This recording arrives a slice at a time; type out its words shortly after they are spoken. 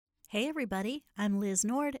Hey everybody, I'm Liz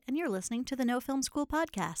Nord, and you're listening to the No Film School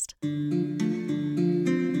podcast.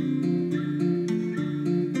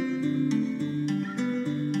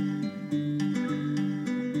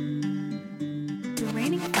 The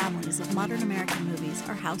reigning families of modern American movies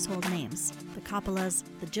are household names. The Coppolas,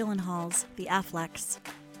 the Gyllenhaals, the Afflecks.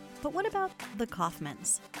 But what about the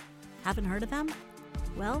Kaufmans? Haven't heard of them?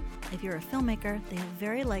 Well, if you're a filmmaker, they have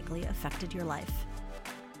very likely affected your life.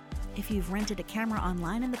 If you've rented a camera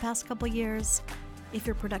online in the past couple years, if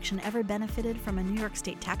your production ever benefited from a New York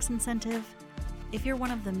State tax incentive, if you're one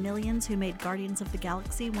of the millions who made Guardians of the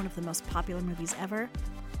Galaxy one of the most popular movies ever,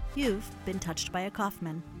 you've been touched by a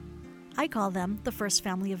Kaufman. I call them the first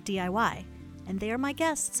family of DIY, and they are my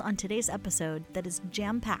guests on today's episode that is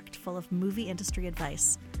jam-packed full of movie industry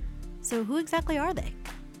advice. So who exactly are they?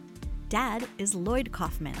 Dad is Lloyd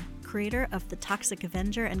Kaufman, creator of The Toxic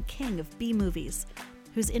Avenger and king of B-movies,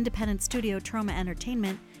 whose independent studio Troma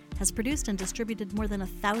Entertainment has produced and distributed more than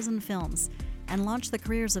 1,000 films and launched the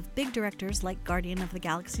careers of big directors like Guardian of the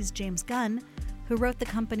Galaxy's James Gunn, who wrote the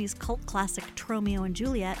company's cult classic Tromeo and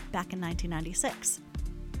Juliet back in 1996.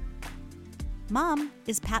 Mom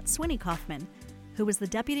is Pat Swinney Kaufman, who was the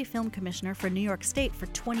Deputy Film Commissioner for New York State for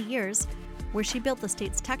 20 years, where she built the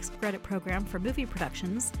state's tax credit program for movie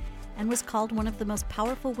productions and was called one of the most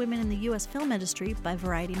powerful women in the U.S. film industry by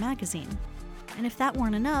Variety magazine. And if that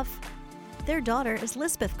weren't enough, their daughter is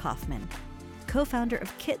Lisbeth Kaufman, co-founder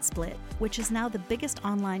of KitSplit, which is now the biggest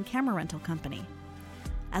online camera rental company.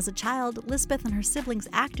 As a child, Lisbeth and her siblings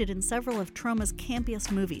acted in several of Troma's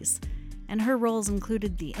campiest movies, and her roles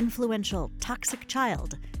included the influential Toxic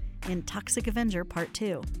Child in Toxic Avenger Part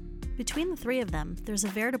 2. Between the three of them, there's a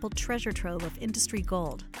veritable treasure trove of industry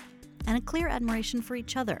gold, and a clear admiration for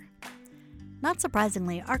each other. Not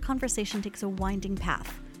surprisingly, our conversation takes a winding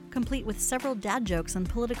path, complete with several dad jokes and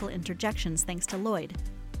political interjections thanks to Lloyd.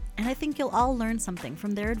 And I think you'll all learn something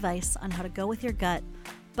from their advice on how to go with your gut,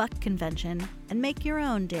 buck convention, and make your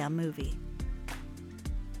own damn movie.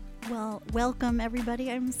 Well, welcome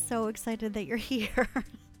everybody. I'm so excited that you're here.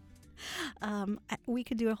 We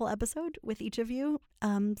could do a whole episode with each of you,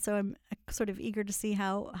 so I'm sort of eager to see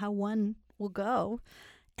how one will go.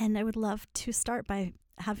 And I would love to start by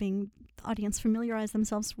having the audience familiarize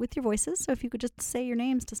themselves with your voices. So if you could just say your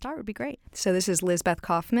names to start would be great. So this is Lisbeth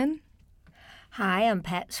Kaufman. Hi, I'm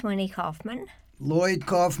Pat Swinney Kaufman. Lloyd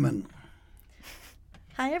Kaufman.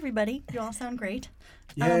 Hi, everybody. You all sound great.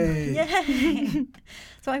 Yay. Yay.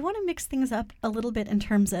 So I want to mix things up a little bit in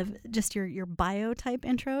terms of just your bio type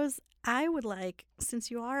intros. I would like,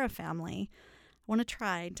 since you are a family, I want to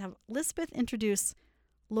try to have Lisbeth introduce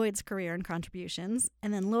Lloyd's career and contributions,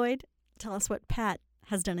 and then Lloyd tell us what Pat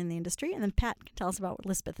has done in the industry, and then Pat can tell us about what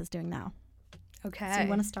Lisbeth is doing now. Okay. So you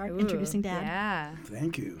want to start introducing Dad? Yeah.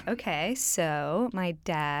 Thank you. Okay, so my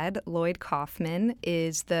dad, Lloyd Kaufman,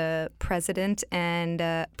 is the president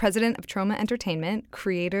of Troma Entertainment,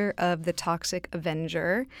 creator of The Toxic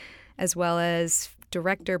Avenger, as well as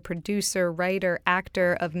director, producer, writer,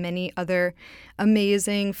 actor of many other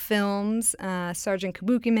amazing films, Sergeant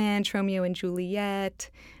Kabuki Man, Tromeo and Juliet,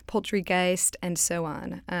 Poultrygeist, and so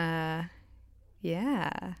on.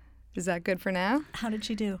 Yeah. Is that good for now? How did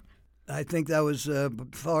she do? I think that was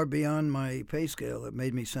far beyond my pay scale. It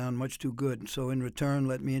made me sound much too good. So in return,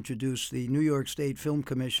 let me introduce the New York State Film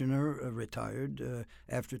Commissioner, retired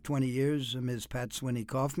after 20 years, Ms. Pat Swinney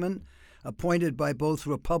Kaufman, appointed by both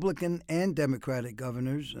Republican and Democratic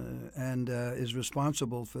governors, and is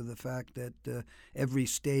responsible for the fact that every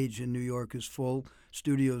stage in New York is full.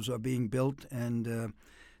 Studios are being built, and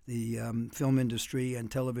the film industry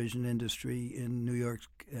and television industry in New York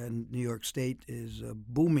and New York State is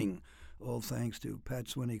booming, all thanks to Pat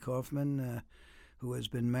Swinney Kaufman, who has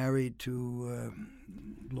been married to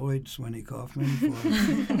Lloyd Swinney Kaufman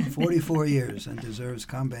for 44 years and deserves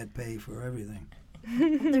combat pay for everything.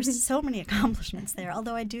 There's so many accomplishments there,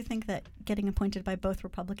 although I do think that getting appointed by both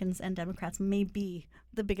Republicans and Democrats may be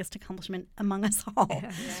the biggest accomplishment among us all.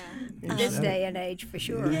 Yeah. In this day and age, for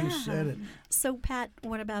sure. You said it. So, Pat,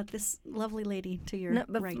 what about this lovely lady to your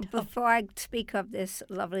right? Before I speak of this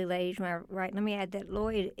lovely lady to my right, let me add that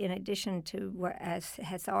Lloyd, in addition to what as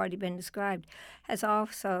has already been described, has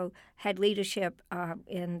also had leadership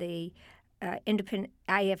in the independent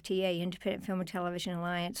IFTA, Independent Film and Television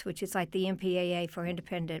Alliance, which is like the MPAA for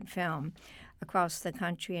independent film across the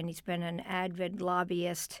country, and he's been an avid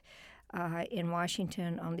lobbyist in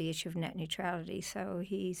Washington on the issue of net neutrality. So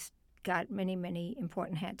he's got many, many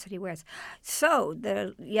important hats that he wears. So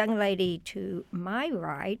the young lady to my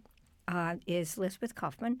right is Lisbeth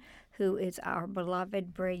Kaufman, who is our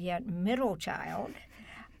beloved, brilliant middle child.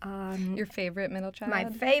 Your favorite middle child? My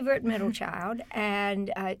favorite middle child,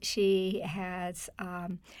 and she has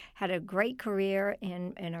had a great career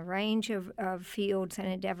in a range of fields and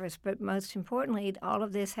endeavors, but most importantly, all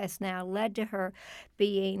of this has now led to her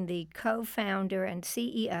being the co-founder and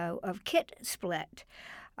CEO of Kit Split.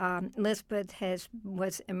 Lisbeth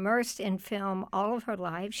was immersed in film all of her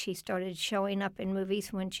life. She started showing up in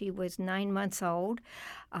movies when she was 9 months old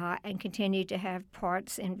and continued to have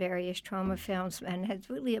parts in various trauma films and has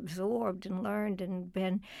really absorbed and learned and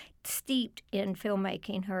been steeped in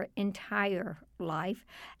filmmaking her entire life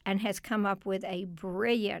and has come up with a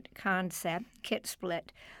brilliant concept, Kit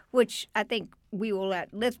Split, which I think we will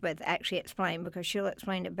let Lisbeth actually explain because she'll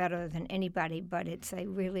explain it better than anybody, but it's a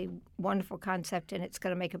really wonderful concept and it's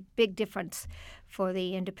going to make a big difference for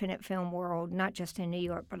the independent film world, not just in New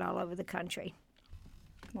York, but all over the country.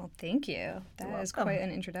 Well, thank you. That is quite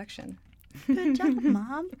an introduction. Good job,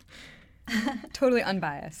 Mom. Totally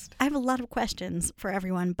unbiased. I have a lot of questions for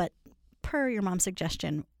everyone, but per your mom's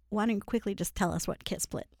suggestion, why don't you quickly just tell us what Kit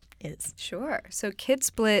Split is? Sure. So Kit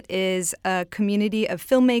Split is a community of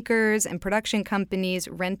filmmakers and production companies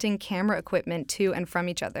renting camera equipment to and from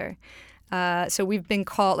each other. So we've been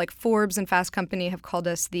called, like Forbes and Fast Company have called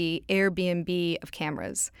us the Airbnb of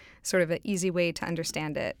cameras, sort of an easy way to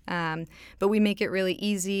understand it. But we make it really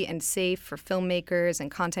easy and safe for filmmakers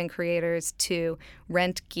and content creators to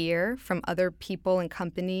rent gear from other people and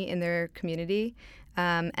company in their community.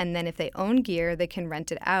 And then if they own gear, they can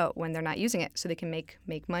rent it out when they're not using it, so they can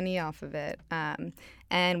make money off of it.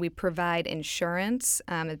 And we provide insurance,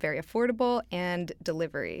 very affordable, and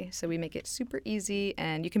delivery. So we make it super easy,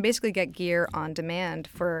 and you can basically get gear on demand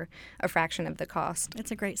for a fraction of the cost.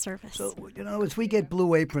 It's a great service. So, as we get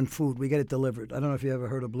Blue Apron food, we get it delivered. I don't know if you ever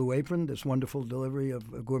heard of Blue Apron, this wonderful delivery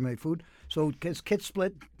of gourmet food. So does Kit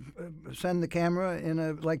Split send the camera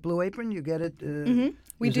in like Blue Apron? You get it?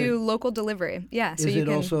 We do local delivery. Yeah. So is it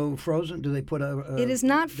also frozen? Do they put a it is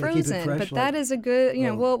not frozen, fresh, but that is a good,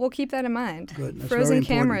 we'll keep that in mind. Good. That's Frozen very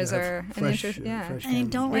cameras important are to have fresh, fresh And I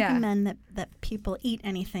don't recommend that people eat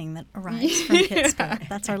anything that arrives from Kit Split.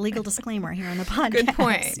 That's our legal disclaimer here on the podcast. Good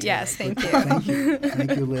point. Yes, thank you.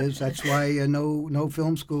 Thank you, Liz. That's why no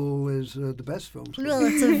film school is the best film school. Well,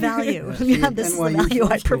 it's a value. This is the value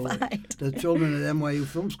I provide. The children at NYU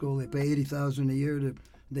Film School, they pay $80,000 a year to.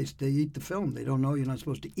 They eat the film. They don't know you're not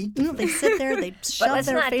supposed to eat the film. They sit there. They shove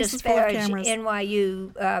their faces full of cameras.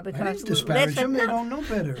 NYU because I didn't disparage them. They don't know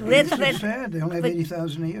better. Lisbeth, it's so sad. They only have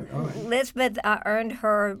 $80,000 a year. All right. Lisbeth earned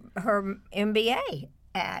her MBA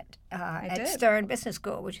at Stern Business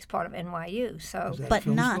School, which is part of NYU. So, but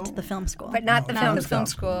not the film school. But not the film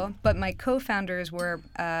school. But my co-founders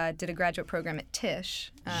did a graduate program at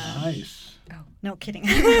Tisch. Nice. Oh, no kidding.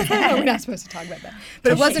 We're not supposed to talk about that.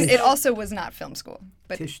 But it also was not film school.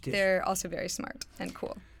 But Tisch. They're also very smart and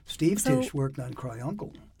cool. Steve Tisch worked on Cry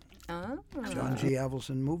Uncle. Oh. John G.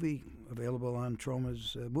 Avildsen movie, available on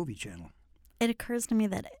Troma's movie channel. It occurs to me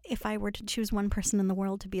that if I were to choose one person in the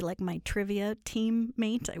world to be like my trivia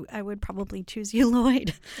teammate, I would probably choose you,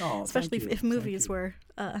 Lloyd. Oh, especially if movies were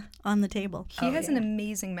on the table. He has an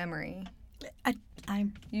amazing memory.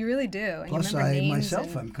 You really do. And Plus, you remember names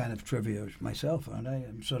I'm kind of trivia myself, aren't I?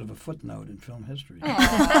 I'm sort of a footnote in film history. Come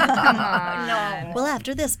on. No. Well,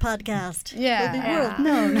 after this podcast, yeah. it'll be world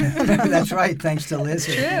known. That's right, thanks to Liz.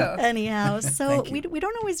 True. Anyhow, so we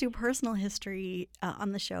don't always do personal history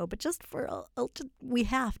on the show, but just we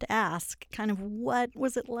have to ask, kind of, what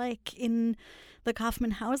was it like in the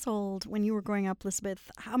Kaufman household when you were growing up, Lisbeth?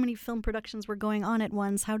 How many film productions were going on at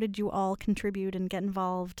once? How did you all contribute and get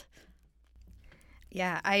involved?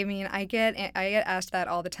 Yeah, I mean, I get asked that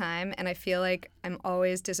all the time, and I feel like I'm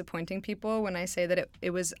always disappointing people when I say that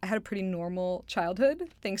I had a pretty normal childhood,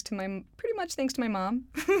 pretty much thanks to my mom.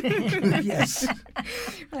 Yes.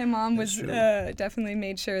 My mom was definitely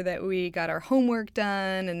made sure that we got our homework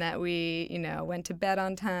done and that we, went to bed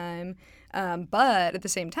on time. But at the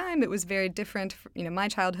same time, it was very different. My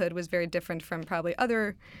childhood was very different from probably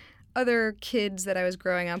other kids that I was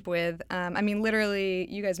growing up with. I mean, literally,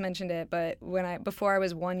 you guys mentioned it, but before I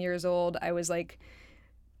was 1 year old, I was like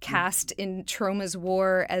cast in Troma's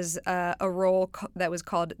War as a role that was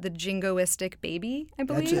called the Jingoistic Baby, I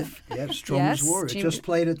believe. That's it. Yes, Troma's War. It just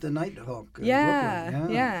played at the Nighthawk.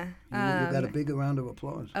 Yeah. You got a big round of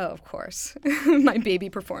applause. Oh, of course. My baby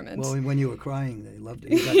performance. Well, when you were crying, they loved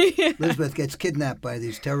it. Elizabeth gets kidnapped by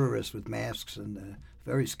these terrorists with masks, and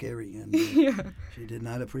very scary, and she did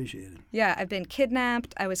not appreciate it. Yeah, I've been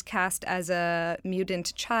kidnapped. I was cast as a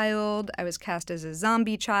mutant child. I was cast as a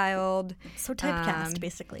zombie child. So typecast,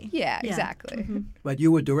 basically. Yeah, exactly. But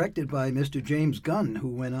you were directed by Mr. James Gunn, who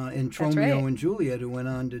went on in Romeo right. and Juliet, who went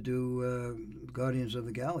on to do Guardians of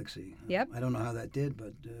the Galaxy. Yep. I don't know how that did,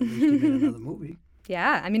 but at least he made another movie.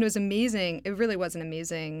 Yeah, I mean, it was amazing. It really was an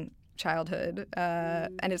amazing childhood,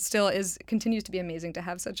 and it still continues to be amazing to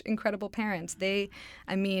have such incredible parents.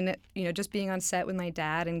 Just being on set with my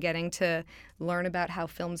dad and getting to learn about how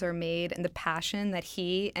films are made and the passion that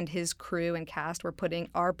he and his crew and cast are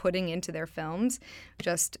putting into their films.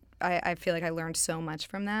 I feel like I learned so much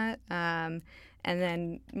from that. And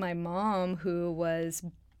then my mom,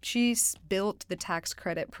 she's built the tax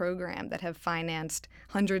credit program that have financed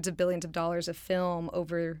hundreds of billions of dollars of film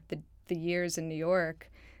over the years in New York.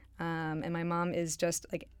 And my mom is just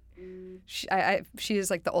like, she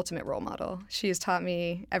is like the ultimate role model. She has taught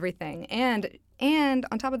me everything. And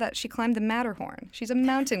on top of that, she climbed the Matterhorn. She's a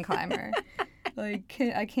mountain climber. I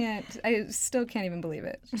still can't even believe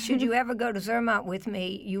it. Should you ever go to Zermatt with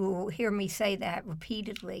me, you will hear me say that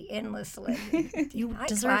repeatedly, endlessly. You I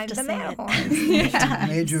deserve climbed to the say Matterhorn. it.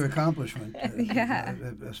 Major accomplishment. Yeah.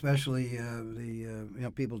 Especially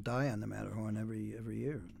people die on the Matterhorn every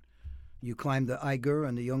year. You climbed the Eiger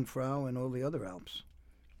and the Jungfrau and all the other Alps.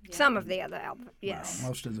 Some of the other Alps, yes. Well,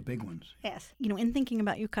 most of the big ones. Yes. In thinking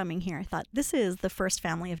about you coming here, I thought this is the first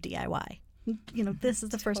family of DIY. This is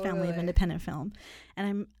the first family of independent film.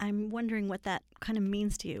 And I'm wondering what that kind of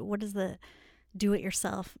means to you. What does the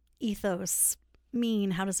do-it-yourself ethos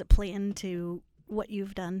mean? How does it play into what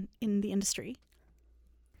you've done in the industry?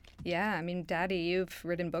 Yeah, I mean, Daddy, you've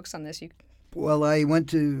written books on this. Well, I made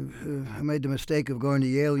the mistake of going to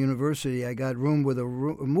Yale University. I got roomed with a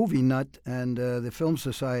movie nut, and the Film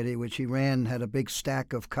Society, which he ran, had a big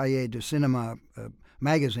stack of Cahiers du Cinéma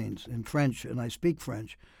magazines in French, and I speak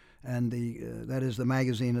French, and that is the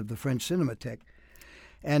magazine of the French Cinematheque.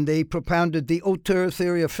 And they propounded the auteur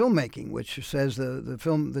theory of filmmaking, which says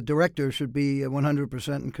the director should be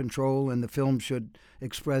 100% in control, and the film should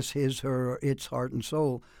express his, her, or its heart and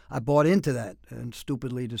soul. I bought into that and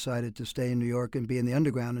stupidly decided to stay in New York and be in the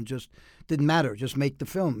underground, and just didn't matter. Just make the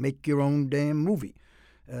film. Make your own damn movie.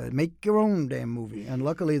 Make your own damn movie. And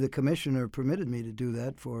luckily, the commissioner permitted me to do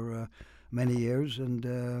that for many years, and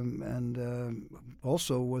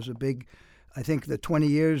also was a big. I think the 20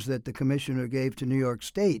 years that the commissioner gave to New York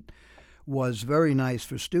State was very nice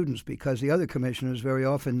for students, because the other commissioners very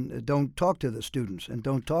often don't talk to the students and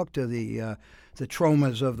don't talk to the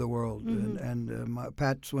traumas of the world. Mm-hmm. And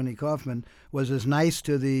Pat Sweeney Kaufman was as nice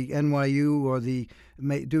to the NYU or the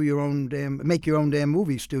make your own damn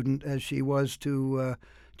movie student as she was to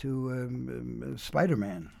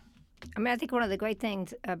Spider-Man. I mean, I think one of the great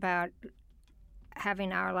things about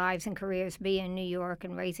having our lives and careers be in New York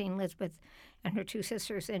and raising Elizabeth and her two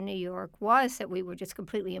sisters in New York was that we were just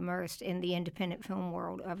completely immersed in the independent film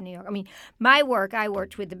world of New York. I mean, my work, I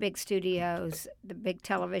worked with the big studios, the big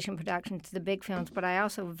television productions, the big films, but I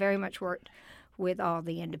also very much worked with all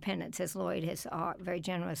the independents, as Lloyd has very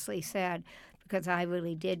generously said, because I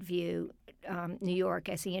really did view New York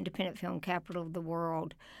as the independent film capital of the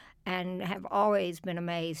world, and have always been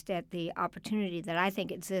amazed at the opportunity that I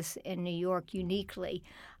think exists in New York uniquely.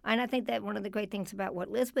 And I think that one of the great things about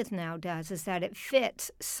what Lisbeth now does is that it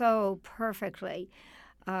fits so perfectly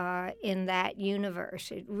in that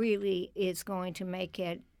universe. It really is going to make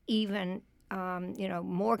it even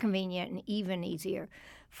more convenient and even easier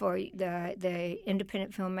for the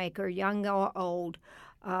independent filmmaker, young or old,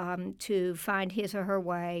 to find his or her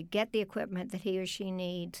way, get the equipment that he or she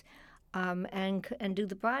needs, and do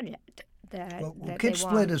the project that Kid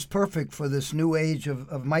Split is perfect for this new age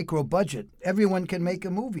of micro budget. Everyone can make a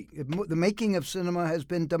movie. The making of cinema has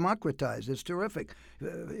been democratized. It's terrific.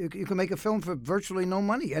 You can make a film for virtually no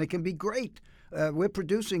money, and it can be great. We're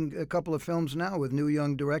producing a couple of films now with new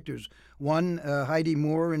young directors. One, Heidi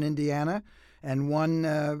Moore in Indiana, and one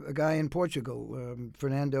a guy in Portugal,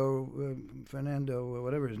 Fernando,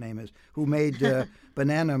 whatever his name is, who made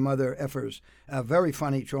Banana Mother Effers, a very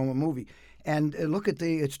funny trauma movie. And look at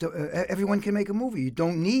everyone can make a movie. You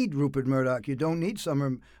don't need Rupert Murdoch. You don't need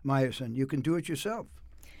Summer Meyerson. You can do it yourself.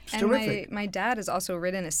 It's terrific. My dad has also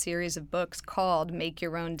written a series of books called "Make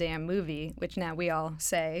Your Own Damn Movie," which now we all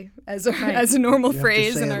say as a normal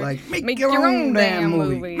phrase. You have to say it like, make your own damn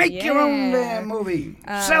movie. Make your own damn movie.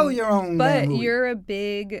 Sell your own damn movie. But you're a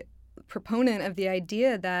big proponent of the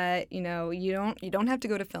idea that you don't have to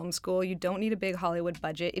go to film school. You don't need a big Hollywood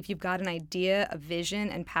budget. If you've got an idea, a vision,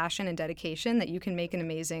 and passion and dedication, that you can make an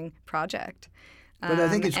amazing project. But I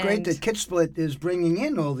think it's great that KidSplit is bringing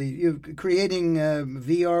in all you're creating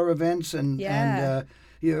VR events and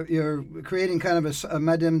you're creating kind of a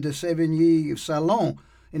Madame de Sévigné salon,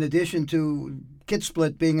 in addition to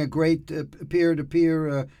KidSplit being a great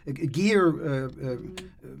peer-to-peer gear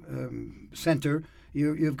center.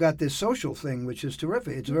 You've got this social thing, which is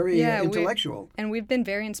terrific. It's very intellectual. And we've been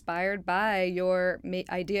very inspired by your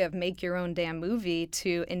idea of make your own damn movie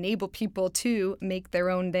to enable people to make their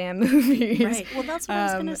own damn movies. Right. Well, that's what I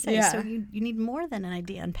was going to say. So you need more than an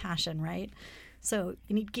idea and passion, right? So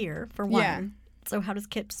you need gear, for one. Yeah. So how does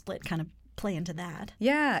KidSplit kind of play into that?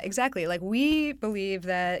 Yeah, exactly. Like, we believe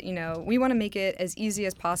that, we want to make it as easy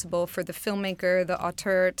as possible for the filmmaker, the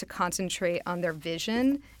auteur, to concentrate on their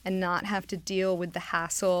vision and not have to deal with the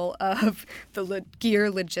hassle of the gear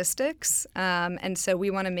logistics. And so we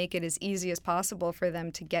want to make it as easy as possible for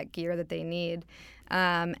them to get gear that they need.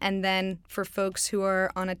 And then for folks who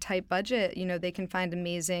are on a tight budget, they can find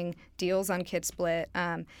amazing deals on KidSplit.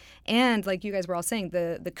 And like you guys were all saying,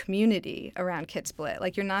 the community around KidSplit.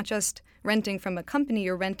 Like, you're not just renting from a company,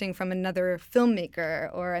 you're renting from another filmmaker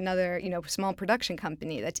or another, small production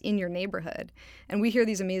company that's in your neighborhood. And we hear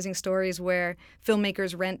these amazing stories where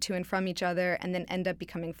filmmakers rent to and from each other and then end up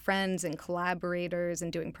becoming friends and collaborators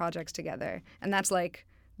and doing projects together. And that's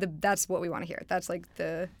what we want to hear. That's like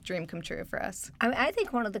the dream come true for us. I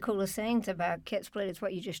think one of the coolest things about KidSplit is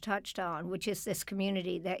what you just touched on, which is this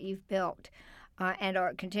community that you've built and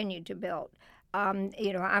are continued to build.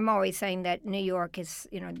 I'm always saying that New York is,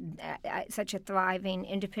 such a thriving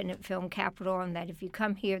independent film capital, and that if you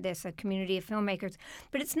come here, there's a community of filmmakers.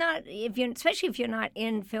 But it's not, especially if you're not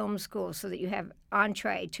in film school, so that you have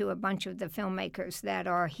entree to a bunch of the filmmakers that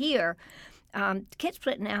are here.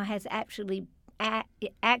 KidSplit now has actually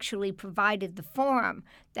provided the forum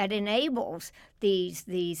that enables these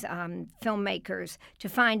filmmakers to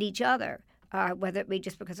find each other, whether it be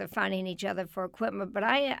just because they're finding each other for equipment. But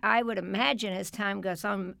I would imagine as time goes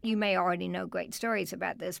on, you may already know great stories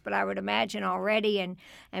about this, but I would imagine already and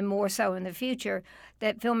more so in the future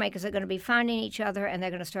that filmmakers are going to be finding each other, and they're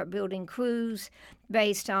going to start building crews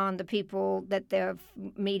based on the people that they're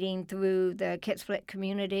meeting through the KidSplit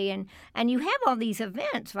community. And you have all these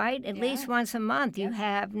events, right? At least once a month you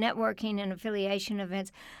have networking and affiliation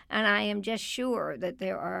events. And I am just sure that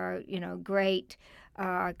there are, great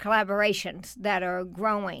collaborations that are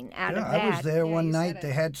growing out of that. I was there one night.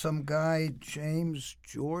 They had some guy, James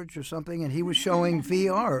George or something, and he was showing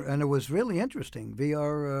VR, and it was really interesting.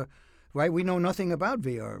 VR, right? We know nothing about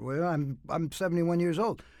VR. Well, I'm 71 years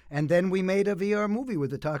old. And then we made a VR movie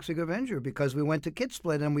with the Toxic Avenger because we went to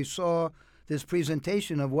KidSplit and we saw this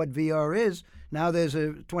presentation of what VR is. Now there's a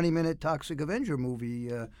 20-minute Toxic Avenger movie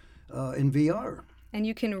in VR. And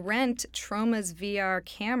you can rent Troma's VR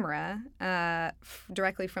camera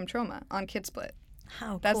directly from Troma on KidSplit.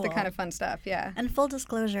 How That's cool. the kind of fun stuff, yeah. And full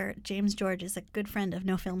disclosure, James George is a good friend of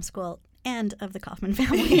No Film School and of the Kaufman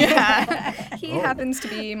family. Yeah. He happens to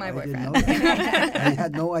be my boyfriend. I didn't know that. I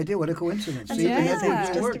had no idea. What a coincidence. See,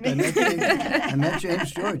 Yeah. it worked. I met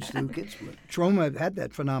James George through KidSplit. Troma had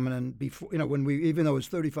that phenomenon before, when even though it was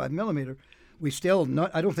 35 millimeter, we still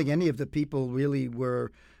I don't think any of the people really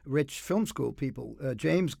were rich film school people.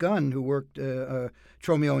 James Gunn, who worked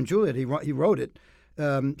Tromeo and Juliet, he wrote it.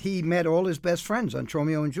 He met all his best friends on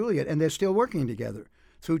Tromeo and Juliet, and they're still working together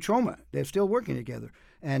through Troma. They're still working together,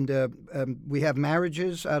 and we have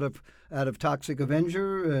marriages out of Toxic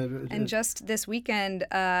Avenger. And just this weekend,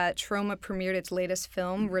 Troma premiered its latest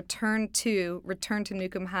film, Return to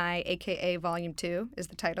Nukem High, a.k.a. Volume 2 is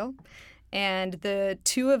the title. And the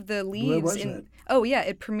two of the leads. Where was that? Oh yeah,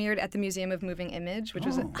 it premiered at the Museum of Moving Image, which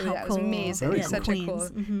was amazing. Very Such cool. a cool.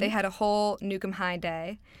 Mm-hmm. They had a whole Nukem High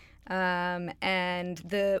day, and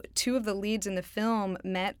the two of the leads in the film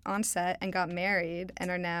met on set and got married, and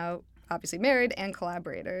are now obviously married and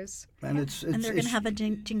collaboratapors. And they're going to have a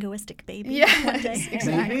jingoistic baby one day. Yes,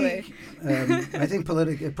 exactly. I think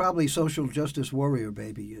probably social justice warrior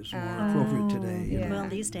baby is more appropriate today. Well,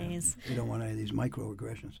 these days. You don't want any of these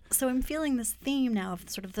microaggressions. So I'm feeling this theme now of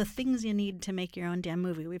sort of the things you need to make your own damn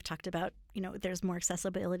movie. We've talked about, there's more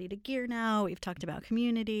accessibility to gear now. We've talked about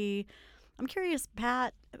community. I'm curious,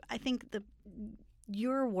 Pat, I think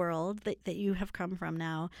your world that you have come from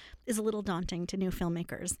now is a little daunting to new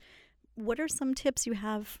filmmakers. What are some tips you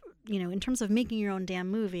have, in terms of making your own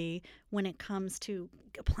damn movie when it comes to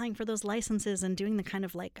applying for those licenses and doing the kind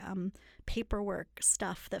of paperwork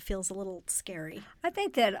stuff that feels a little scary? I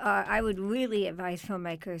think that I would really advise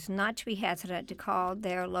filmmakers not to be hesitant to call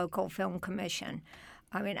their local film commission.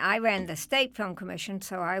 I mean, I ran the state film commission,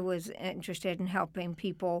 so I was interested in helping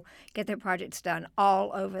people get their projects done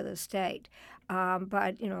all over the state.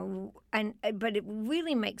 but but it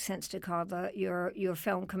really makes sense to call your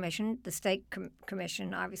film commission, the state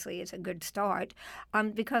commission. Obviously, is a good start,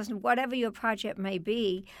 because whatever your project may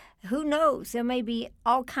be, who knows? There may be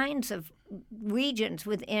all kinds of regions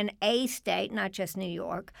within a state, not just New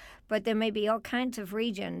York, but there may be all kinds of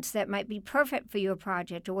regions that might be perfect for your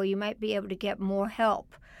project, or you might be able to get more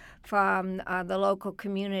help from the local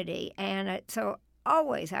community, and so.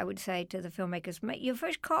 Always, I would say to the filmmakers, your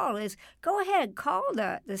first call is go ahead, call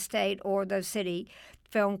the state or the city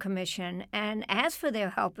film commission and ask for their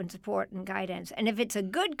help and support and guidance. And if it's a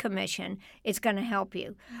good commission, it's going to help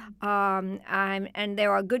you. And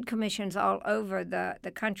there are good commissions all over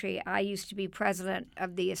the country. I used to be president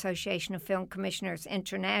of the Association of Film Commissioners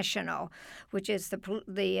International, which is the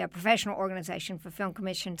professional organization for film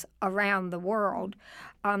commissions around the world.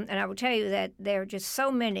 And I will tell you that there are just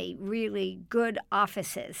so many really good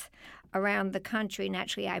offices around the country.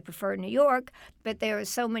 Naturally, I prefer New York, but there are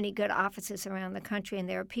so many good offices around the country, and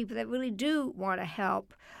there are people that really do want to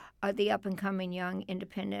help the up-and-coming young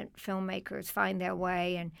independent filmmakers find their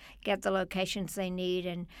way and get the locations they need.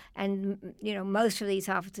 And most of these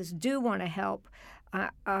offices do want to help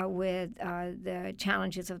with the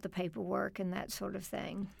challenges of the paperwork and that sort of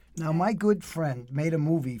thing. Now, my good friend made a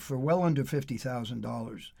movie for well under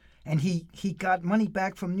 $50,000. And he got money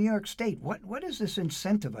back from New York State. What is this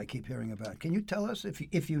incentive I keep hearing about? Can you tell us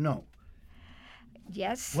if you know?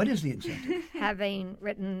 Yes. What is the incentive? Having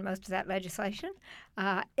written most of that legislation.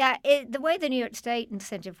 The way the New York State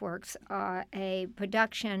incentive works, a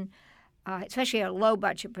production, especially a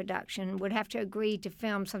low-budget production, would have to agree to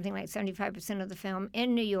film something like 75% of the film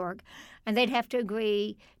in New York, and they'd have to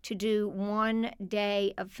agree to do 1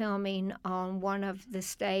 day of filming on one of the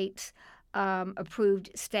state's approved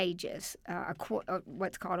stages,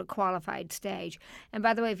 what's called a qualified stage. And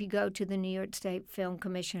by the way, if you go to the New York State Film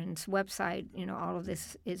Commission's website, all of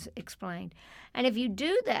this is explained. And if you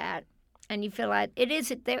do that, and you feel like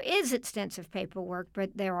there is extensive paperwork,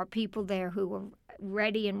 but there are people there who are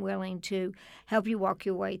ready and willing to help you walk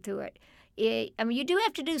your way through it. You do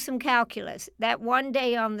have to do some calculus. That 1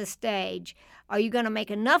 day on the stage, are you going to make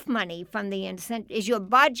enough money from the incentive? Is your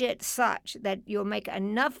budget such that you'll make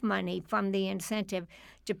enough money from the incentive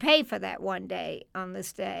to pay for that 1 day on the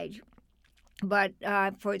stage? But,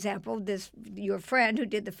 for example, your friend who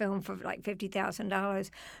did the film for like $50,000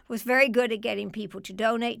 was very good at getting people to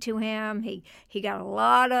donate to him. He got a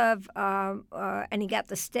lot of, and he got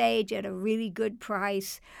the stage at a really good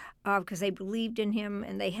price because they believed in him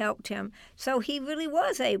and they helped him. So he really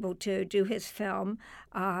was able to do his film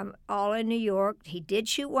all in New York. He did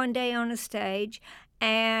shoot 1 day on a stage,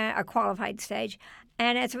 and a qualified stage.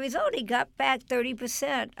 And as a result, he got back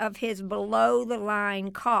 30% of his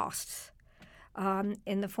below-the-line costs.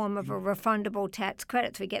 In the form of a refundable tax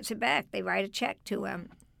credit. So he gets it back. They write a check to him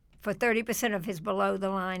for 30% of his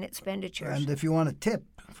below-the-line expenditures. And if you want a tip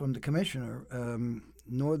from the commissioner,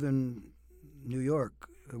 Northern New York,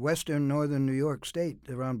 Western Northern New York State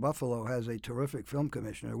around Buffalo has a terrific film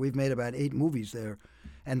commissioner. We've made about 8 movies there,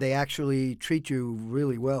 and they actually treat you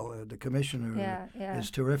really well. The commissioner is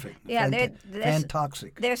terrific. Yeah,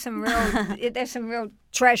 fantastic. There's some real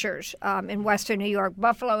treasures in Western New York,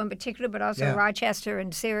 Buffalo in particular, but also Rochester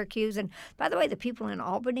and Syracuse. And by the way, the people in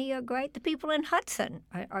Albany are great. The people in Hudson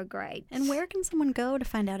are great. And where can someone go to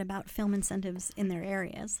find out about film incentives in their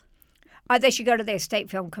areas? They should go to their state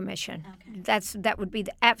film commission. Okay. That would be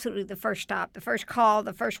absolutely the first stop, the first call,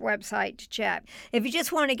 the first website to check. If you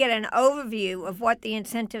just want to get an overview of what the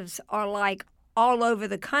incentives are like all over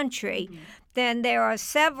the country, then there are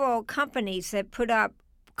several companies that put up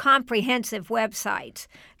comprehensive websites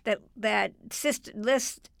that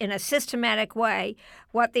list in a systematic way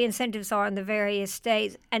what the incentives are in the various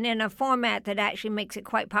states, and in a format that actually makes it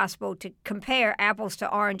quite possible to compare apples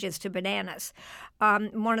to oranges to bananas.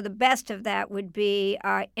 One of the best of that would be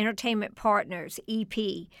Entertainment Partners, EP.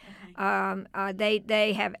 Okay.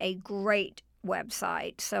 They have a great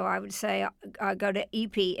website. So I would say go to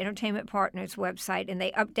EP, Entertainment Partners website, and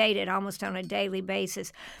they update it almost on a daily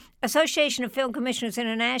basis. Association of Film Commissioners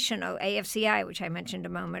International, AFCI, which I mentioned a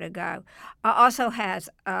moment ago, also has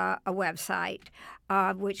a website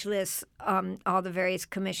which lists all the various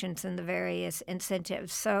commissions and the various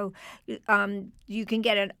incentives. So you can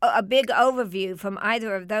get a big overview from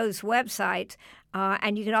either of those websites,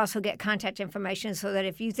 and you can also get contact information so that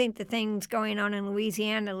if you think the things going on in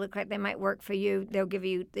Louisiana look like they might work for you, they'll give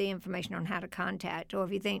you the information on how to contact. Or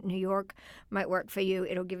if you think New York might work for you,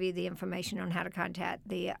 it'll give you the information on how to contact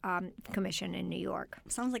the commission in New York.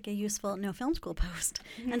 Sounds like a useful No Film School post.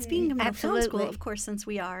 And speaking of No Film School, of course, since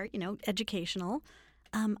we are, educational,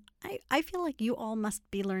 I feel like you all must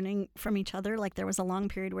be learning from each other. Like there was a long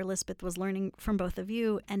period where Lisbeth was learning from both of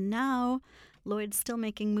you, and now Lloyd's still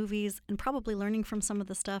making movies and probably learning from some of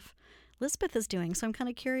the stuff Lisbeth is doing. So I'm kind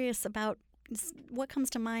of curious about what comes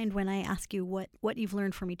to mind when I ask you what you've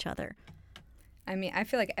learned from each other. I mean, I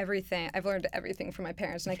feel like I've learned everything from my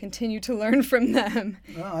parents, and I continue to learn from them.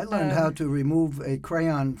 Well, I learned how to remove a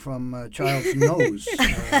crayon from a child's nose,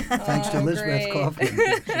 thanks to Lisbeth Kaufman.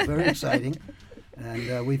 It's very exciting.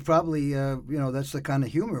 And we've probably, that's the kind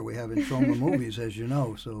of humor we have in Troma movies, as you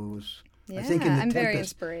know. So it was, I think in The Tempest, very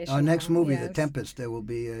inspirational. Our next movie, yes. The Tempest, there will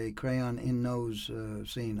be a crayon in nose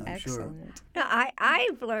scene, I'm sure. Excellent. No,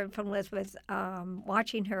 I've learned from Lisbeth,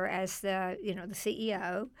 watching her as the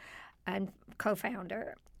CEO and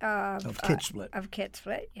co-founder Of Kit-Split. Of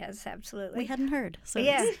Kit-Split, yes, absolutely. We hadn't heard, so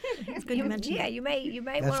Yeah, it's good you mentioned yeah, it. you may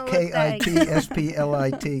That's want to look that.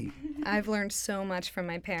 Kitsplit. I've learned so much from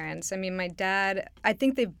my parents. I mean, my dad, I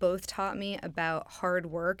think they've both taught me about hard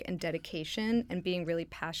work and dedication and being really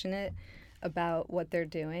passionate about what they're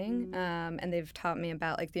doing. And they've taught me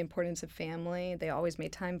about like the importance of family. They always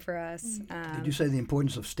made time for us. Did you say the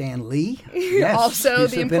importance of Stan Lee? Yes. Also, He's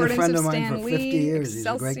the been a importance friend of of mine Stan for Lee, 50 years.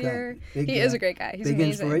 Excelsior. He's a great guy. He is a great guy. He's big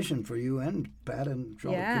amazing. inspiration for you and Pat and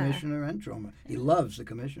Yeah. Commissioner and Troma. He loves the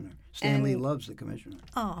Commissioner. Stan Lee And- loves the Commissioner.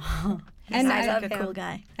 Oh, he And sounds I like love a cool him.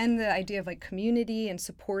 guy. And the idea of like community and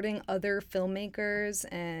supporting other filmmakers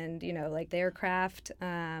and, like their craft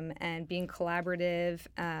and being collaborative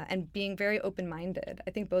and being very open-minded.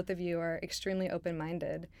 I think both of you are extremely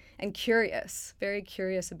open-minded and curious, very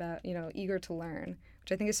curious about, eager to learn,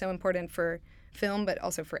 which I think is so important for film, but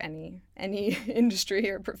also for any industry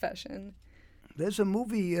or profession. There's a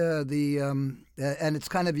movie, and it's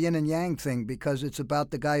kind of yin and yang thing because it's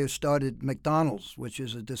about the guy who started McDonald's, which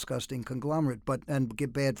is a disgusting conglomerate, and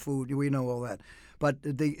get bad food. We know all that. But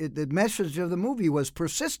the message of the movie was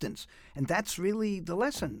persistence, and that's really the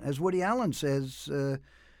lesson. As Woody Allen says,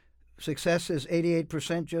 success is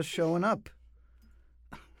 88% just showing up.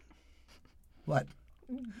 What?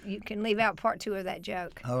 You can leave out part 2 of that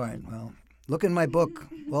joke. All right, well, look in my book.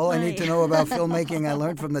 All I need to know about filmmaking I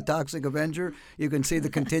learned from The Toxic Avenger. You can see the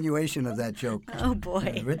continuation of that joke. Oh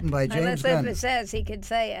boy. Written by James Unless if Gunn. it says he can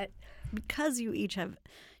say it. Because you each have,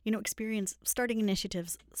 experience starting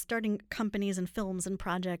initiatives, starting companies and films and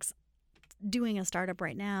projects, doing a startup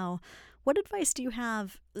right now, what advice do you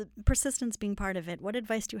have, persistence being part of it, what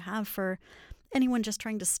advice do you have for anyone just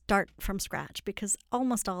trying to start from scratch? Because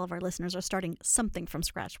almost all of our listeners are starting something from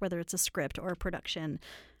scratch, whether it's a script or a production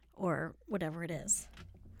or whatever it is.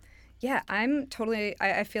 Yeah, I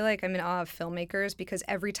feel like I'm in awe of filmmakers because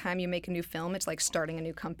every time you make a new film, it's like starting a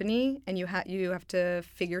new company, and you have to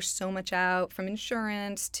figure so much out, from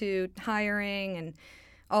insurance to hiring and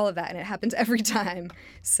all of that, and it happens every time.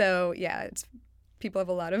 So yeah, people have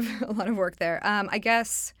a lot of work there. I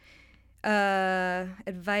guess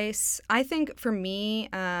advice, I think for me,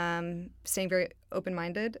 staying very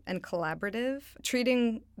open-minded and collaborative,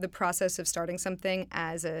 treating the process of starting something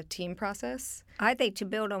as a team process. I think to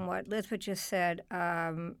build on what Lisbeth just said,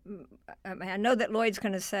 I know that Lloyd's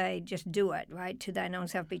going to say, just do it, right? To thine own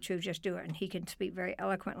self be true, just do it. And he can speak very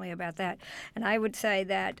eloquently about that. And I would say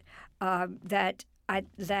that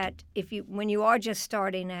when you are just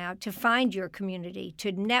starting out, to find your community,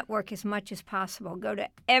 to network as much as possible, go to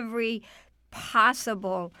every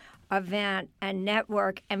possible event and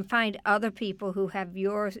network and find other people who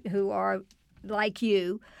are like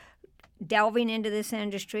you, delving into this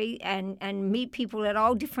industry and meet people at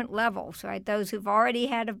all different levels, right? Those who've already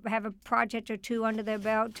have a project or two under their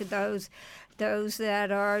belt, to those that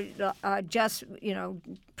are just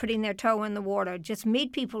putting their toe in the water. Just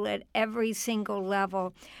meet people at every single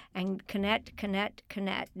level and connect,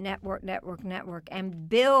 network, and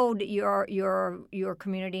build your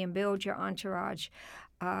community and build your entourage.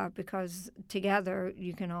 Because together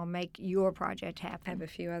you can all make your project I happen. have a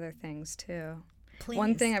few other things too. Please.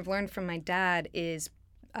 One thing I've learned from my dad is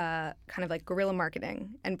kind of like guerrilla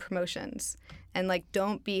marketing and promotions. And like,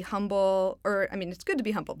 don't be humble, it's good to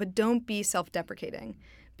be humble, but don't be self-deprecating.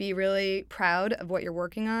 Be really proud of what you're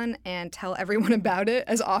working on and tell everyone about it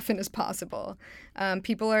as often as possible.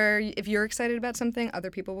 If you're excited about something,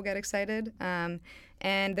 other people will get excited. And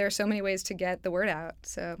there are so many ways to get the word out.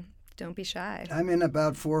 So don't be shy. I'm in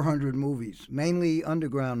about 400 movies, mainly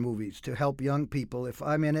underground movies, to help young people. If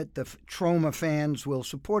I'm in it, the Troma fans will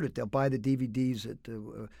support it. They'll buy the DVDs.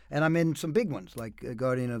 And I'm in some big ones, like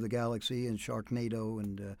Guardian of the Galaxy and Sharknado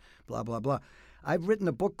and blah, blah, blah. I've written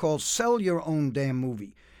a book called Sell Your Own Damn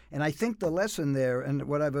Movie. And I think the lesson there, and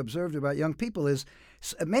what I've observed about young people, is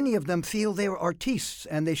many of them feel they're artistes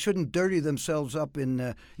and they shouldn't dirty themselves up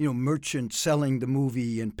in merchants selling the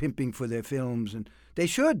movie and pimping for their films. And they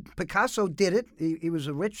should. Picasso did it. He was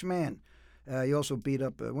a rich man. He also beat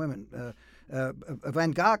up women.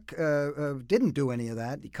 Van Gogh didn't do any of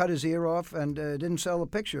that. He cut his ear off and didn't sell a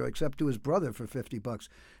picture except to his brother for $50.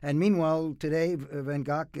 And meanwhile, today, Van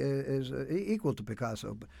Gogh is equal to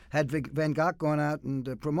Picasso. Had Van Gogh gone out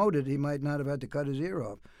and promoted, he might not have had to cut his ear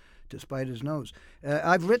off, despite his nose.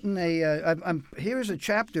 I've written here's a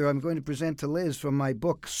chapter I'm going to present to Liz from my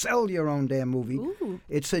book, Sell Your Own Damn Movie. Ooh.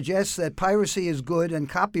 It suggests that piracy is good and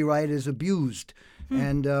copyright is abused.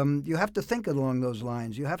 And you have to think along those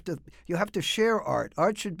lines. You have to share art.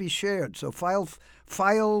 Art should be shared. So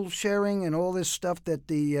file sharing and all this stuff that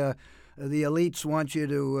the elites want you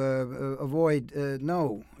to avoid.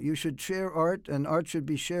 No, you should share art, and art should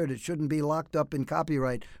be shared. It shouldn't be locked up in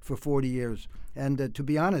copyright for 40 years. And to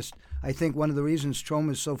be honest, I think one of the reasons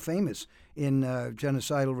Troma is so famous in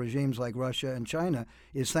genocidal regimes like Russia and China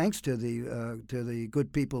is thanks to the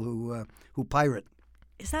good people who pirate.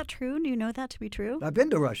 Is that true? Do you know that to be true? I've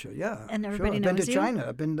been to Russia, yeah. And everybody I've been knows to you? China.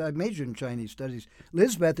 I've majored in Chinese studies.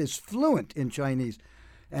 Lisbeth is fluent in Chinese.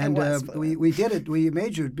 And was fluent. we did it. We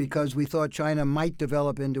majored because we thought China might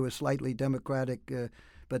develop into a slightly democratic,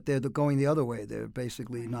 but they're going the other way. They're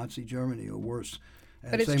basically Nazi Germany or worse.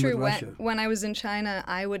 But it's same true. with Russia. When I was in China,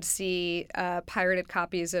 I would see pirated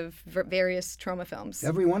copies of various Troma films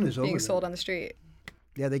Everyone is over being there. sold on the street.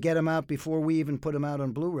 Yeah, they get them out before we even put them out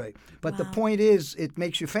on Blu-ray. But the point is, it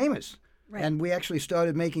makes you famous. Right. And we actually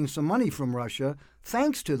started making some money from Russia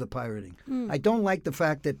thanks to the pirating. I don't like the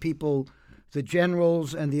fact that people, the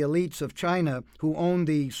generals and the elites of China who own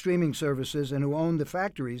the streaming services and who own the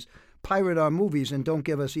factories, pirate our movies and don't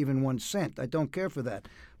give us even 1 cent. I don't care for that.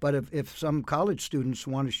 But if some college students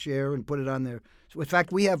want to share and put it on their... In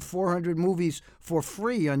fact, we have 400 movies for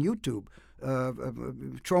free on YouTube.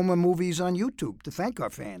 Troma movies on YouTube to thank our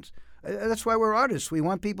fans. That's why we're artists. We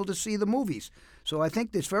want people to see the movies. So I think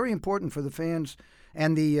it's very important for the fans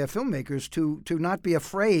and the filmmakers to not be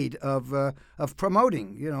afraid of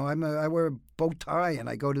promoting. You know, I wear a bow tie and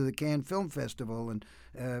I go to the Cannes Film Festival and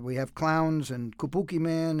we have clowns and Kabuki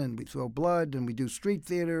Man and we throw blood and we do street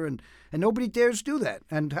theater and nobody dares do that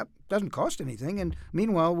and doesn't cost anything. And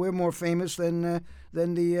meanwhile, we're more famous than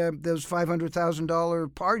those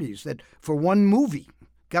 $500,000 parties that for one movie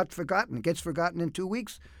gets forgotten in 2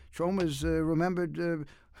 weeks. Troma's remembered,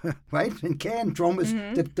 right? In Cannes, Troma's,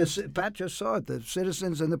 Pat just saw it, the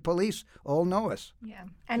citizens and the police all know us. Yeah,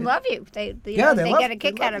 and love you. They They get a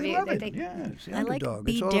kick out of you. Love They it. think- Yeah, it's the I like underdog.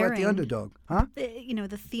 Be It's all about the Daring. underdog. Huh?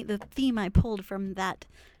 The theme I pulled from that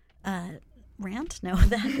rant? No,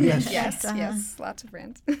 that Yes, lots of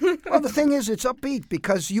rants. Well, the thing is, it's upbeat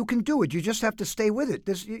because you can do it. You just have to stay with it.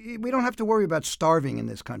 We don't have to worry about starving in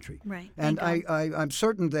this country. Right. And Thank God. I'm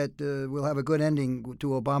certain that we'll have a good ending to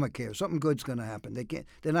Obamacare. Something good's going to happen.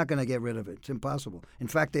 They're not going to get rid of it. It's impossible. In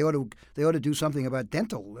fact, they ought to do something about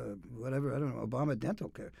dental, whatever. I don't know, Obama dental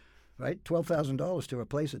care, right? $12,000 to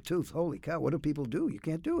replace a tooth. Holy cow! What do people do? You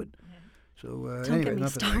can't do it. So Don't anyway, get me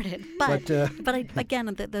enough of that. started. But again,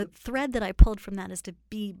 the thread that I pulled from that is to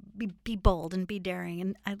be bold and be daring,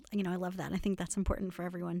 and I love that. I think that's important for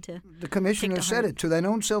everyone to. The commissioner take to said heart. it, to thine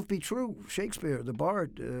own self be true. Shakespeare, the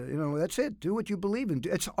bard, that's it. Do what you believe in.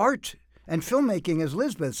 It's art. And filmmaking, as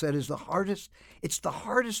Lisbeth said, is it's the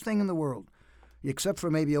hardest thing in the world. Except for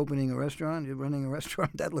maybe opening a restaurant. You're running a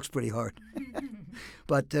restaurant, that looks pretty hard.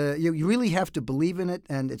 But you really have to believe in it,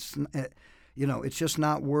 and it's just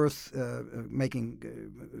not worth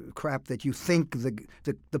making crap that you think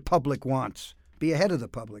the public wants. Be ahead of the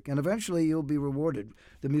public, and eventually you'll be rewarded.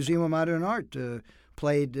 The Museum of Modern Art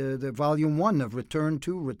played the Volume 1 of Return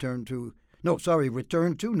to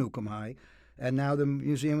Newcomb High, and now the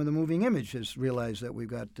Museum of the Moving Image has realized that we've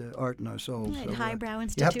got art in our souls. Right, So, highbrow you have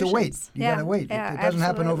institutions. to wait. You got to wait. Yeah, It doesn't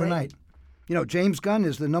happen absolutely. overnight. James Gunn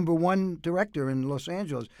is the #1 director in Los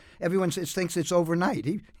Angeles. Everyone thinks it's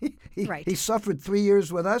overnight. Right. He suffered 3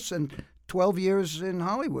 years with us and 12 years in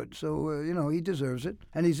Hollywood. So, he deserves it.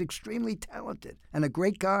 And he's extremely talented and a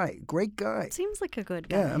great guy. Great guy. Seems like a good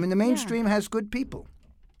guy. Yeah, I mean, the mainstream has good people.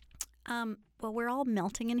 Well, we're all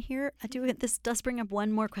melting in here. This does bring up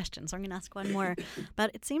one more question, so I'm going to ask one more.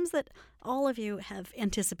 But it seems that all of you have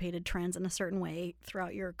anticipated trends in a certain way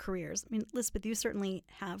throughout your careers. I mean, Lisbeth, you certainly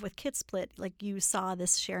have with Kit Split. Like, you saw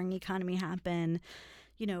this sharing economy happen.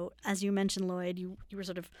 As you mentioned, Lloyd, you were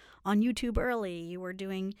sort of on YouTube early.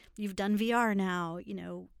 You've done VR now.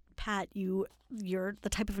 Pat, the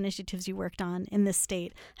type of initiatives you worked on in this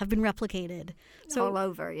state have been replicated. So all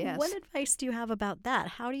over, yes. what advice do you have about that?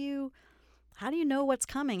 How do you How do you know what's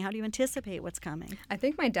coming? How do you anticipate what's coming? I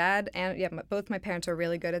think my dad and both my parents are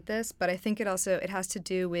really good at this, but I think it has to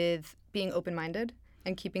do with being open-minded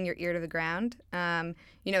and keeping your ear to the ground.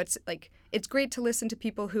 It's great to listen to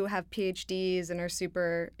people who have PhDs and are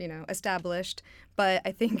super, established, but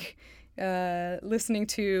I think listening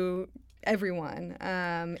to everyone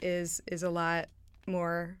is a lot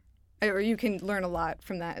more, or you can learn a lot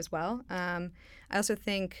from that as well. I also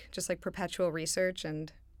think just like perpetual research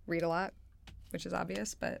and read a lot, which is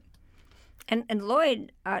obvious, but. And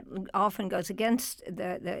Lloyd often goes against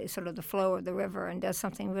the sort of the flow of the river and does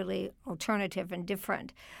something really alternative and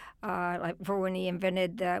different. Like for when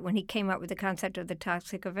he came up with the concept of the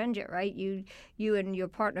Toxic Avenger, right? You and your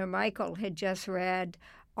partner Michael had just read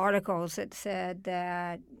articles that said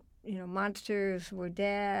that monsters were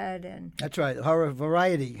dead, and that's right. Horror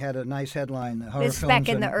Variety had a nice headline. Horror this films back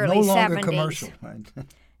in the early no longer 70s. Commercial, right?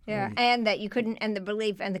 Yeah, and that you couldn't, and the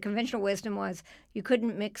belief and the conventional wisdom was you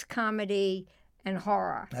couldn't mix comedy and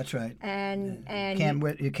horror. That's right. And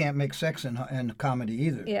you can't mix sex and comedy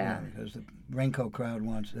either. Yeah. Because the Raincoat crowd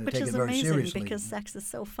wants to Which take is it very amazing seriously. because sex is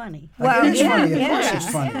so funny. Well, it is funny. Of yeah, course,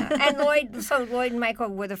 it's funny. Yeah. And Lloyd and Michael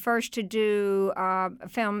were the first to do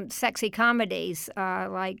film sexy comedies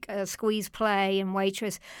like Squeeze Play and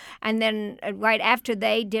Waitress, and then right after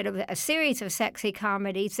they did a series of sexy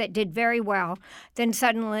comedies that did very well, then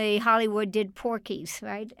suddenly Hollywood did Porky's,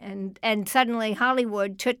 right? And suddenly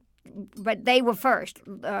Hollywood took. But they were first.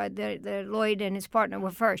 The Lloyd and his partner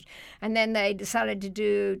were first, and then they decided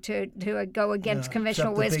to go against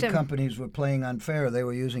conventional except the wisdom. big companies were playing unfair. They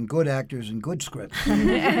were using good actors and good scripts. So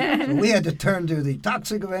we had to turn to the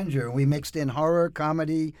Toxic Avenger, and we mixed in horror,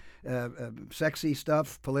 comedy, sexy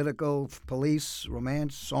stuff, political, police,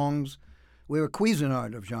 romance, songs. We were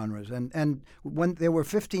Cuisinart of genres, and when there were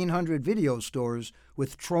 1,500 video stores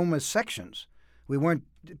with Troma sections. We weren't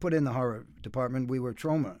put in the horror department. We were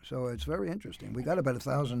Troma. So it's very interesting. We got about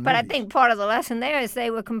 1,000 But I movies. think part of the lesson there is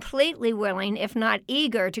they were completely willing, if not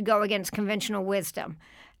eager, to go against conventional wisdom.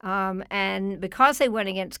 And because they went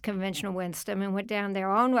against conventional wisdom and went down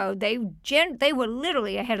their own road, they were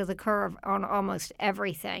literally ahead of the curve on almost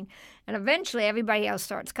everything. And eventually everybody else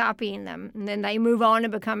starts copying them. And then they move on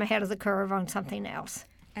and become ahead of the curve on something else.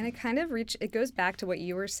 And it goes back to what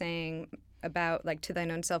you were saying about, like, to thine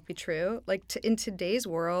own self be true. Like, in today's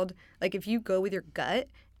world, like, if you go with your gut,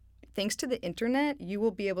 thanks to the internet, you will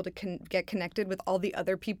be able to get connected with all the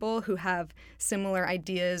other people who have similar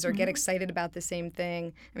ideas or get excited about the same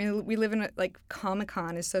thing. I mean, we live in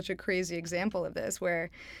Comic-Con is such a crazy example of this, where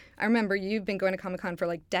I remember you've been going to Comic-Con for,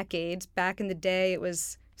 like, decades. Back in the day, it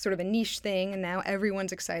was sort of a niche thing, and now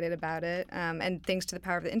everyone's excited about it. And thanks to the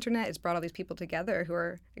power of the internet, it's brought all these people together who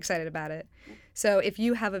are excited about it. So if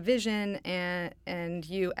you have a vision and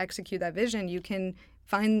you execute that vision, you can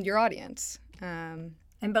find your audience. And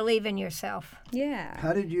believe in yourself. Yeah.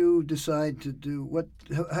 How did you decide to do what?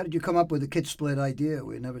 How did you come up with the Kid Split idea?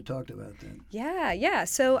 We never talked about that. Yeah.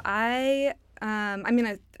 So I've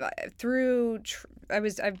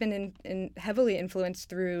been heavily influenced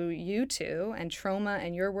through you two and Troma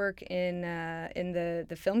and your work in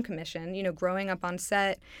the film commission. Growing up on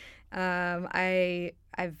set,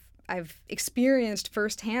 I've experienced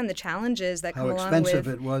firsthand the challenges that come along with... How expensive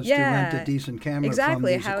it was to rent a decent camera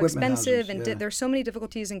exactly, from these how equipment expensive, houses. and there's so many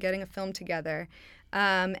difficulties in getting a film together.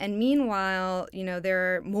 And meanwhile,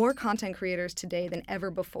 there are more content creators today than ever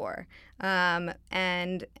before.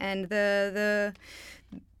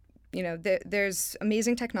 There's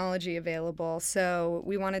amazing technology available, so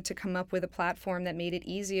we wanted to come up with a platform that made it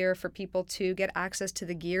easier for people to get access to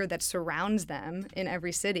the gear that surrounds them in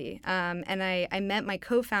every city. And I met my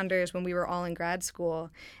co-founders when we were all in grad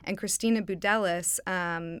school, and Christina Budelis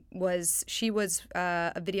was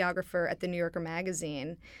a videographer at the New Yorker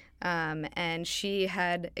magazine. And she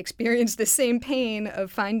had experienced the same pain of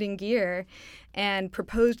finding gear and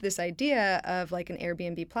proposed this idea of like an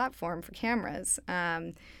Airbnb platform for cameras.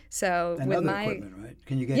 And other equipment, right?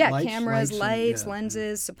 Can you get lights? Cameras, lights,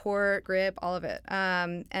 lenses, support, grip, all of it.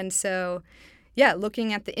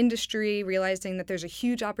 Looking at the industry, realizing that there's a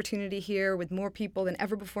huge opportunity here with more people than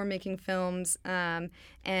ever before making films, and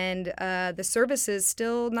the service is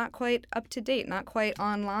still not quite up to date, not quite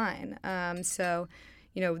online.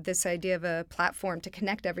 This idea of a platform to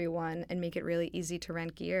connect everyone and make it really easy to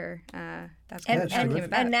rent gear. That's how it came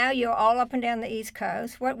about. And now you're all up and down the East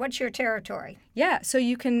Coast. What's your territory? Yeah, so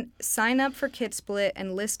you can sign up for Kid Split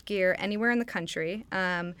and list gear anywhere in the country.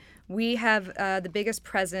 We have the biggest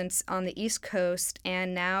presence on the East Coast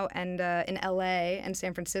and in LA and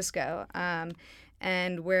San Francisco.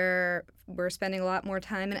 And we're spending a lot more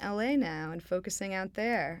time in LA now and focusing out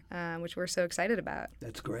there, which we're so excited about.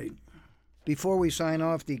 That's great. Before we sign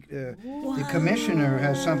off, the commissioner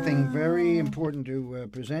has something very important to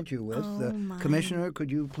present you with. Commissioner, could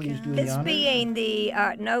you please do the honor? This being the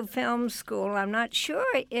No Film School, I'm not sure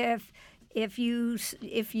if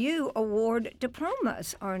you award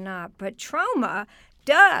diplomas or not, but Troma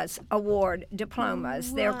does award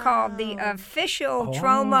diplomas. They're called the official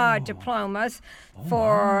Troma diplomas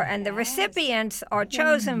and the recipients are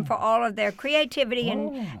chosen for all of their creativity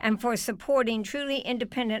and for supporting truly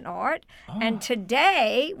independent art. And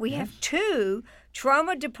today we have 2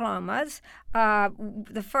 Troma diplomas.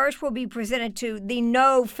 The first will be presented to the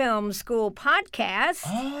No Film School podcast.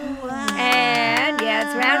 And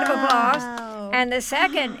yes, round of applause. And the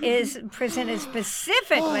second is presented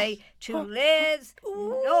specifically to Liz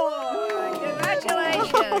Noor.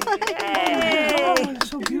 Congratulations. Yay. That's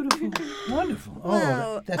so beautiful. Wonderful.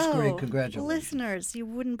 Whoa. That's great. Congratulations. Listeners, you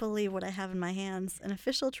wouldn't believe what I have in my hands. An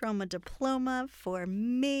official Troma diploma for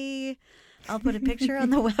me. I'll put a picture on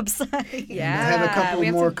the website. Yeah. I have a couple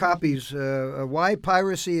more copies. Why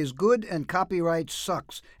Piracy is Good and Copyright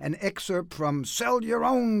Sucks. An excerpt from Sell Your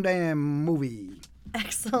Own Damn Movie.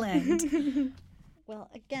 Excellent. Well,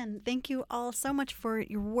 again, thank you all so much for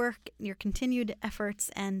your work, your continued efforts,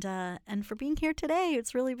 and for being here today.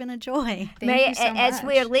 It's really been a joy. Thank you so much. As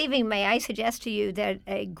we are leaving, may I suggest to you that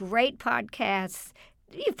a great podcast,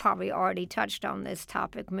 you've probably already touched on this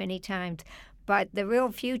topic many times, but the real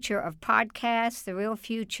future of podcasts, the real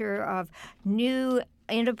future of new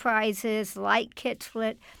enterprises like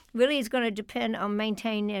KidSplit really is going to depend on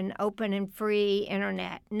maintaining an open and free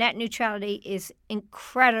internet. Net neutrality is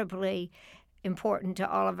incredibly important to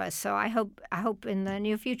all of us. So I hope in the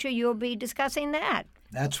near future you'll be discussing that.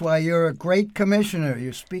 That's why you're a great commissioner.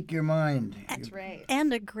 You speak your mind. That's right.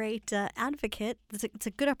 And a great advocate. It's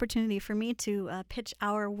a good opportunity for me to pitch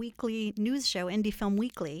our weekly news show, Indie Film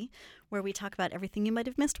Weekly, where we talk about everything you might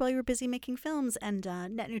have missed while you were busy making films. And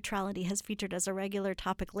net neutrality has featured as a regular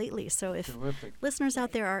topic lately. So if listeners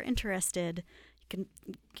out there are interested, you can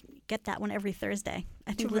get that one every Thursday.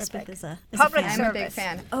 I think Lisbeth is a public fan. service. I'm a big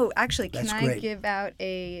fan. Oh, actually, can That's I great. give out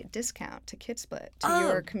a discount to KidSplit to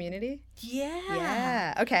your community?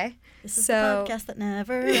 Yeah. Okay. This is So- the podcast that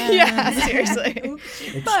never ends. Yeah, seriously.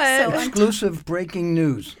 But Exclusive breaking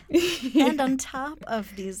news. And on top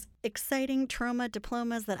of these exciting Troma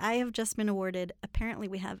diplomas that I have just been awarded, apparently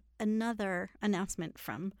we have another announcement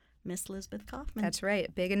from Miss Lisbeth Kaufman. That's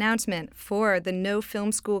right. Big announcement for the No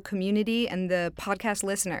Film School community and the podcast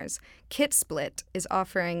listeners. KidSplit is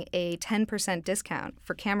offering a 10% discount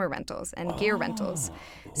for camera rentals and gear rentals.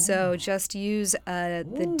 So just use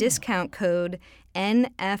the discount code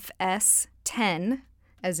NFS10,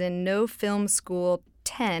 as in No Film School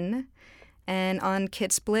 10, and on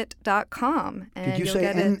kidsplit.com. And Did you you'll say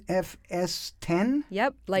get NFS 10?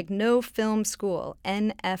 Yep, like No Film School,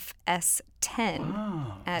 NFS 10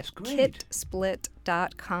 at that's great.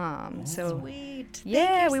 kidsplit.com. So Sweet. yeah,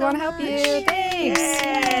 Thank you we so want to help much. you. Thanks.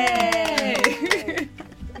 Yay.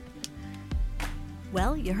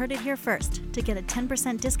 Well, you heard it here first. To get a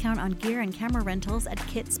 10% discount on gear and camera rentals at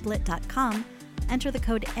kidsplit.com, enter the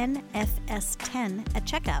code NFS10 at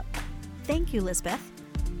checkout. Thank you, Lisbeth.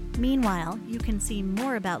 Meanwhile, you can see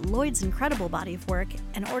more about Lloyd's incredible body of work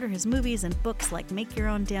and order his movies and books like Make Your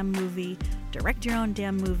Own Damn Movie, Direct Your Own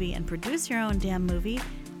Damn Movie, and Produce Your Own Damn Movie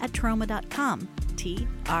at Troma.com,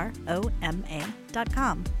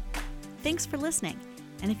 TROMA.com. Thanks for listening.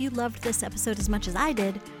 And if you loved this episode as much as I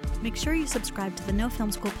did, make sure you subscribe to the No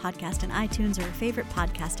Film School podcast in iTunes or your favorite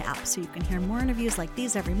podcast app so you can hear more interviews like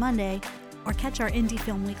these every Monday, or catch our Indie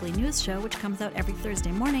Film Weekly news show, which comes out every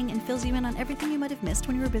Thursday morning and fills you in on everything you might have missed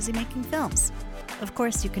when you were busy making films. Of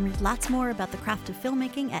course, you can read lots more about the craft of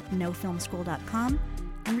filmmaking at nofilmschool.com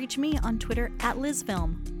and reach me on Twitter at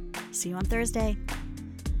LizFilm. See you on Thursday.